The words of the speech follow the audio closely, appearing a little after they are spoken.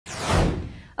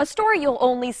A story you'll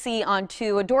only see on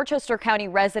 2. A Dorchester County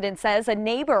resident says a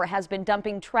neighbor has been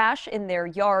dumping trash in their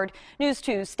yard. News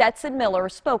 2's Stetson Miller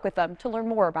spoke with them to learn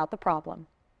more about the problem.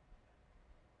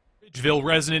 Ridgeville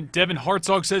resident Devin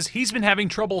Hartzog says he's been having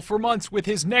trouble for months with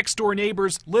his next-door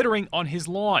neighbors littering on his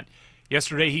lawn.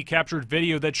 Yesterday, he captured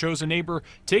video that shows a neighbor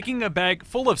taking a bag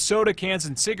full of soda cans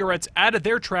and cigarettes out of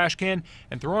their trash can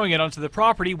and throwing it onto the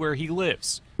property where he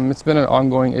lives. It's been an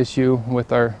ongoing issue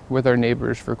with our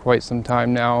neighbors for quite some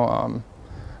time now.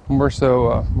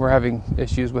 We're having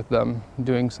issues with them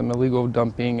doing some illegal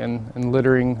dumping and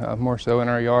littering, more so in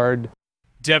our yard.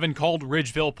 Devin called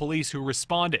Ridgeville police, who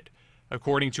responded.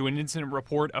 According to an incident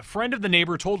report, a friend of the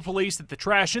neighbor told police that the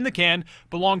trash in the can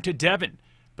belonged to Devin,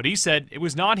 but he said it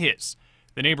was not his.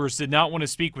 The neighbors did not want to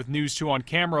speak with News 2 on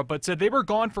camera, but said they were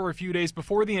gone for a few days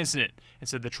before the incident and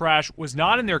said the trash was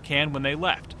not in their can when they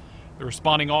left. The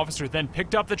responding officer then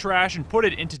picked up the trash and put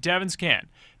it into Devin's can,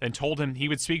 then told him he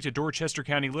would speak to Dorchester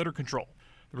County Litter Control.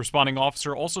 The responding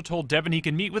officer also told Devin he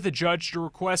can meet with a judge to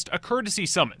request a courtesy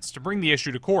summons to bring the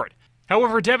issue to court.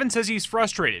 However, Devin says he's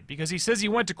frustrated because he says he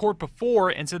went to court before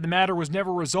and said the matter was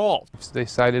never resolved. They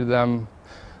cited them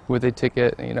with a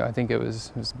ticket. I think it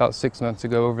was about 6 months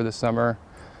ago over the summer.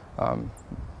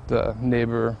 The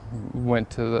neighbor went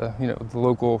to the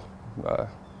local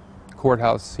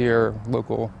courthouse here,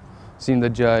 seen the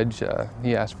judge.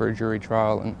 He asked for a jury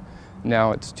trial, and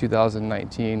now it's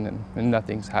 2019 and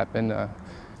nothing's happened.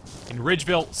 In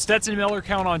Ridgeville, Stetson Miller,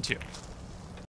 count on 2.